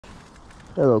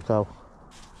Hello, cow.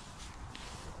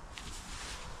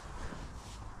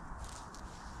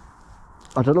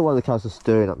 I don't know why the cows are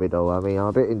staring at me though. I mean, I'm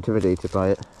a bit intimidated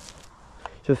by it.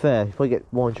 To be fair, you probably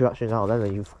get more interactions out of them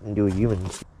than you fucking do with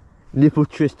humans. Nipple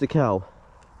twist the cow.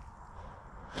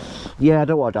 Yeah, I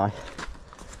don't want to die.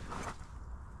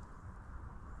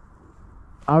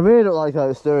 I really don't like how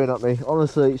it's staring at me.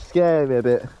 Honestly, it's scaring me a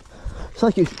bit. It's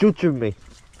like it's judging me.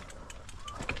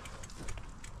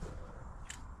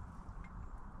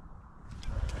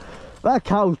 That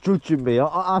cow's judging me.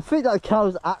 I think that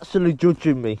cow's actually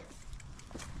judging me.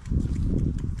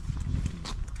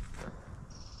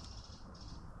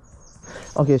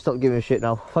 Okay, stop giving a shit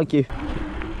now. Thank you.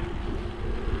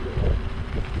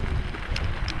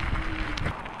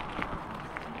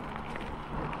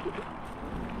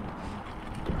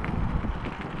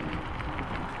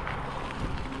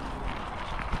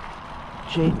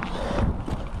 Chaine.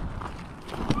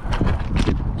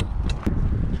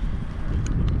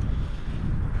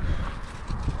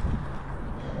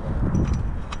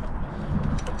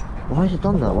 Why has it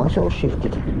done that? Why is it all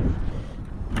shifted?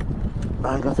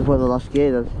 I got to put the last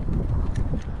gear then.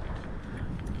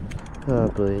 Oh,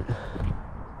 brilliant.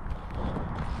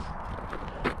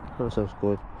 That sounds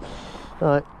good.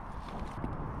 Alright.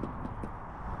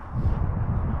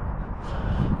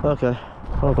 Okay,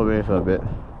 I'll come here for a bit.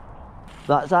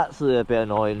 That's actually a bit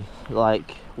annoying.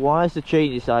 Like, why has the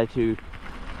chain decided to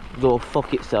go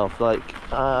fuck itself? Like,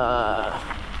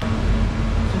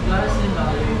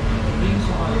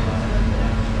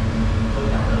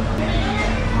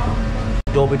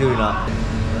 don't be doing that.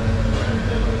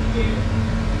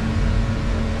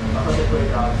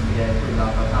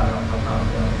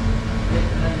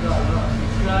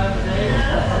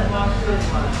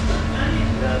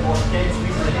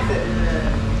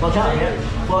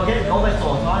 Well, I get comments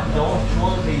all the time. Don't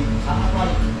want me. I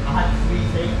had 3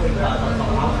 takeaway cards on top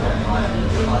of the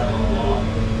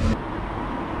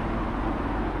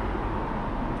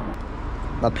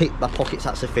house. My pockets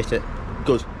actually fit it.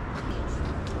 Good.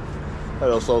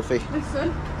 Hello, Sophie.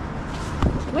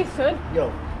 Listen.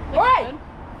 Yo. Right.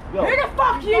 Yo. Who the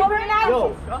fuck are you bringing out?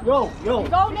 Yo. You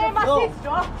go near my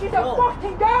sister. She's a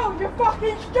fucking girl. You're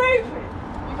fucking stupid.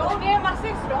 You go near my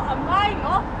sister, a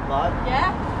minor. Right.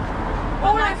 Yeah.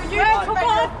 All over you, come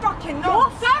on. fucking Your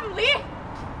nuts. family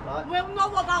Right. will know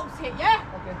about it, yeah?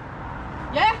 Okay.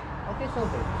 Yeah? Okay,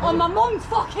 Sophie. On my mum's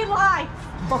fucking life.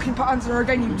 Fucking put hands on her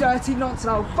again, you dirty nuts,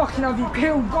 and I'll fucking have you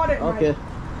killed. Got it, mate. Okay.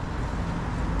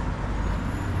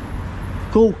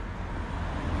 Cool.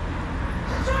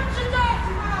 Such a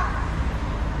dirty man.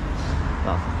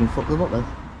 I'll fucking fuck them up then.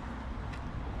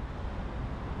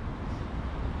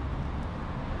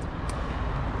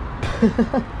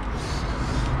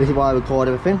 This is why I record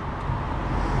everything.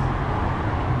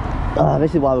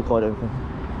 This is why I record everything.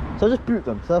 So I just boot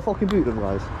them. So I fucking boot them,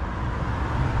 guys.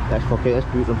 Let's fuck it, let's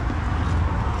boot them.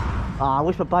 I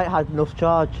wish my bike had enough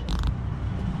charge.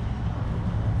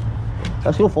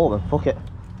 Let's go for them, fuck it.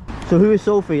 So who is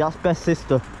Sophie? That's best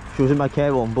sister. She was in my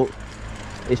care home, but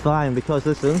it's fine because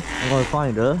listen, I'm gonna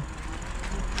find her.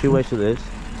 See where she is.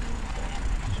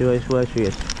 See where she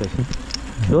is. Listen.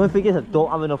 The only thing is I don't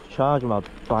have enough charge on my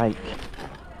bike.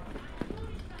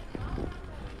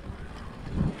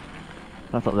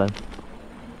 That's up then.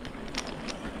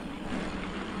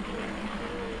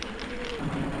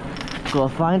 So I'll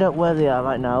find out where they are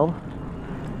right now.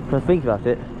 If I think about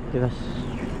it,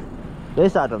 they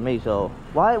started on me, so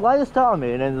why they start on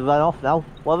me and then they ran off now?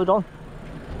 What have I done?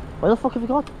 Where the fuck have I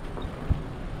gone?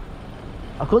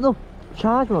 I got no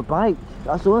charge on my bike.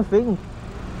 That's the only thing.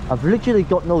 I've literally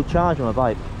got no charge on my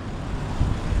bike.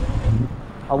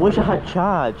 I wish I had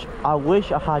charge. I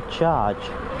wish I had charge.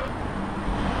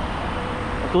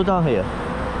 Let's go down here.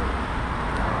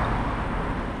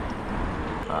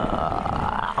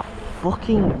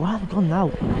 Fucking, where have I gone now?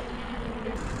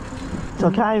 So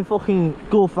I can't even fucking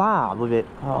go far with it.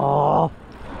 Oh,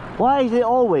 why is it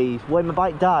always when my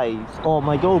bike dies or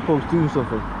my GoPro's doing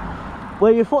something?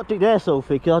 Well, you fucked it there,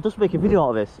 Sophie, because I'll just make a video out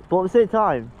of this. But at the same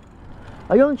time,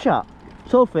 are you on chat?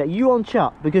 Sophie, are you on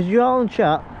chat? Because you are on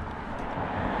chat.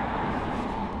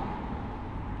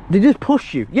 They just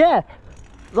push you. Yeah!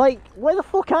 Like, where the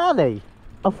fuck are they?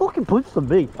 I fucking punched them,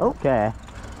 me. I don't care.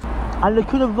 And they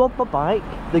could have robbed my bike.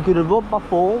 They could have robbed my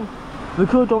phone. They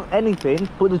could have done anything,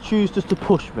 but they choose just to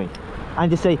push me.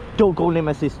 And just say, don't go near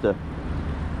my sister.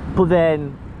 But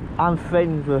then, I'm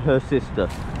friends with her sister.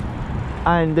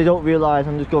 And they don't realise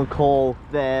I'm just going to call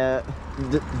Beth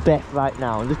right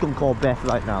now. I'm just going to call Beth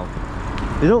right now.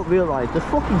 They don't realise they're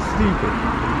fucking stupid.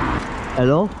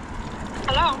 Hello?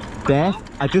 Hello? Beth,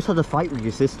 I just had a fight with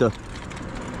your sister.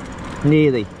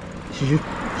 Nearly. She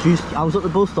I was at the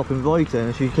bus stop in Royton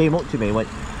and she came up to me and went,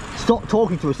 "Stop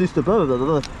talking to her sister, blah, blah, blah,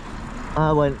 blah." And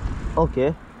I went,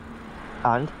 "Okay."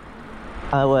 And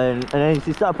then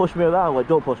she started pushing me around. I went,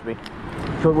 "Don't push me."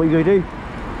 She went, "What are you going to do?"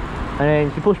 And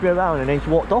then she pushed me around and then she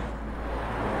walked off.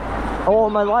 Oh,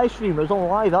 on my live stream, it was on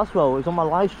live as well. It was on my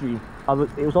live stream.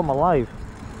 It was on my live.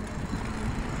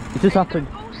 It just happened.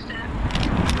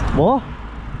 What?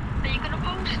 Are you gonna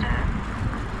post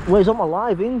it? Well, it's on my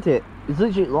live, isn't it? It's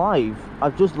legit live.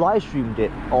 I've just live streamed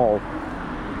it all.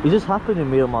 It just happened to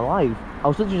me on my live. I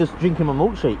was literally just drinking my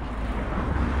milkshake.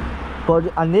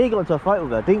 But I nearly got into a fight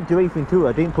with her. I didn't do anything to her.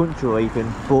 I didn't punch her or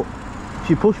anything. But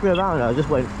she pushed me around and I just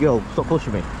went, "Yo, stop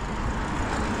pushing me."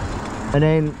 And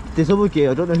then this other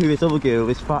girl, I don't know who this other girl,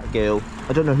 this fat girl,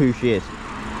 I don't know who she is.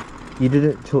 "You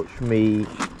didn't touch me.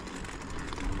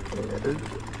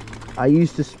 I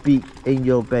used to speak in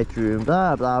your bedroom,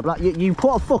 blah blah blah." You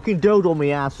put a fucking dildo on my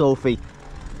ass, Sophie.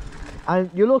 And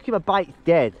you're lucky my bike's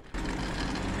dead.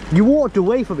 You walked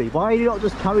away from me. Why did you not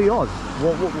just carry on?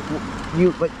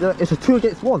 It's a 2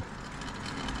 against 1.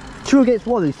 2 against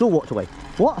 1 and you still walked away.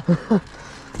 What?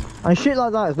 And shit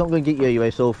like that is not going to get you anyway,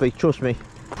 Sophie. Trust me.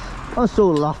 I'm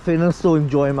still laughing. I'm still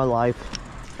enjoying my life.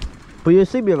 But you'll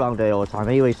see me around here all the time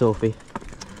anyway, Sophie.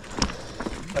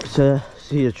 Let's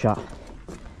see your chat.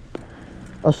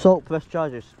 Assault press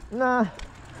charges. Nah.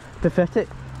 Pathetic.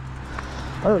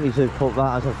 I don't need to put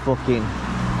that as a fucking...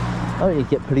 I don't need to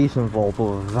get police involved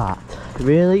with that.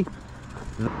 Really?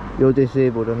 You're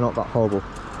disabled and not that horrible.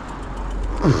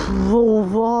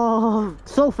 Oh,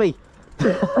 Sophie!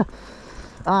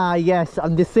 Ah yes,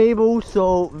 I'm disabled,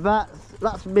 so that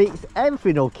makes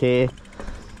everything okay.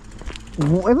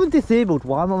 If I'm disabled,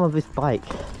 why am I on this bike?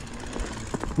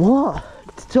 What?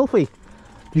 Sophie,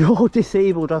 you're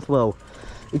disabled as well.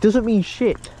 It doesn't mean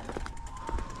shit.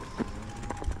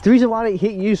 The reason why I don't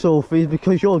hit you, Sophie, is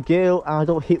because you're a girl and I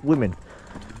don't hit women.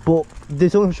 But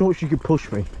there's only so much you can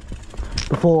push me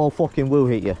before I fucking will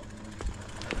hit you.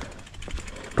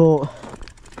 But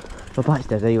my bike's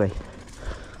dead anyway.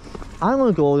 I'm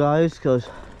gonna go, guys, because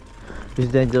this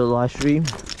is the end of the live stream.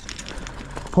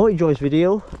 Hope you enjoyed this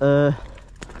video.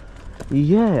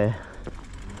 Yeah.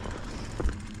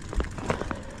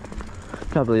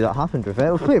 Can't believe that happened with it.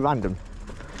 It was pretty random.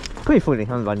 Pretty funny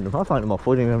and random. I find it more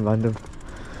funny than random.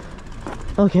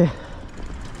 Okay.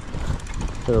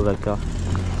 Little red car.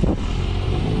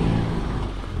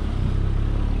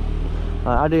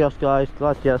 Alright, adios guys.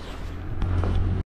 Gracias.